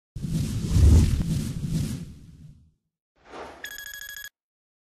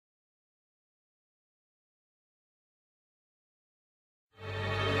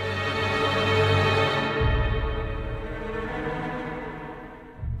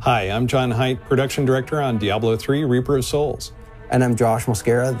Hi, I'm John Haidt, Production Director on Diablo III, Reaper of Souls. And I'm Josh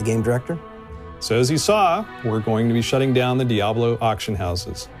Mosquera, the Game Director. So as you saw, we're going to be shutting down the Diablo auction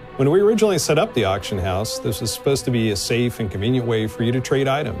houses. When we originally set up the auction house, this was supposed to be a safe and convenient way for you to trade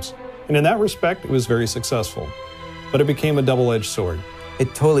items. And in that respect, it was very successful. But it became a double-edged sword.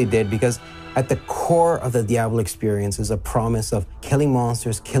 It totally did, because at the core of the Diablo experience is a promise of killing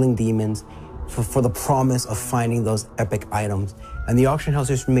monsters, killing demons, for the promise of finding those epic items. And the auction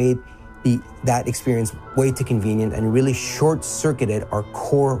houses made that experience way too convenient and really short-circuited our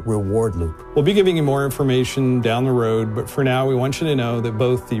core reward loop. We'll be giving you more information down the road, but for now we want you to know that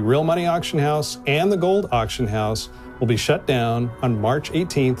both the real money auction house and the gold auction house will be shut down on March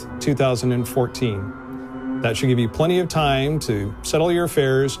 18th, 2014. That should give you plenty of time to settle your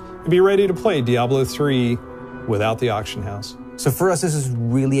affairs and be ready to play Diablo III without the auction house. So for us, this is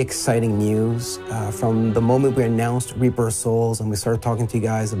really exciting news. From the moment we announced Reaper of Souls and we started talking to you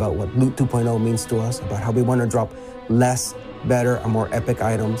guys about what Loot 2.0 means to us, about how we want to drop less, better, and more epic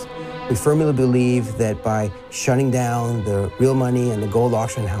items, we firmly believe that by shutting down the real money and the gold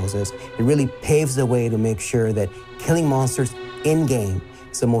auction houses, it really paves the way to make sure that killing monsters in-game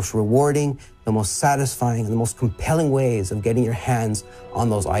is the most rewarding, the most satisfying, and the most compelling ways of getting your hands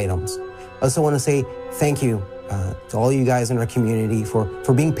on those items. I also want to say thank you to all you guys in our community for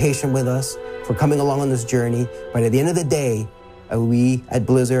being patient with us, for coming along on this journey. But at the end of the day, we at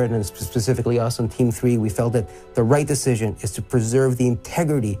Blizzard, and specifically us on Team 3, we felt that the right decision is to preserve the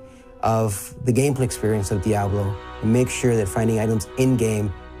integrity of the gameplay experience of Diablo and make sure that finding items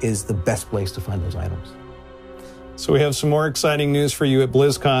in-game is the best place to find those items. So we have some more exciting news for you at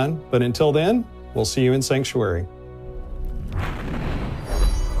BlizzCon, but until then, we'll see you in Sanctuary.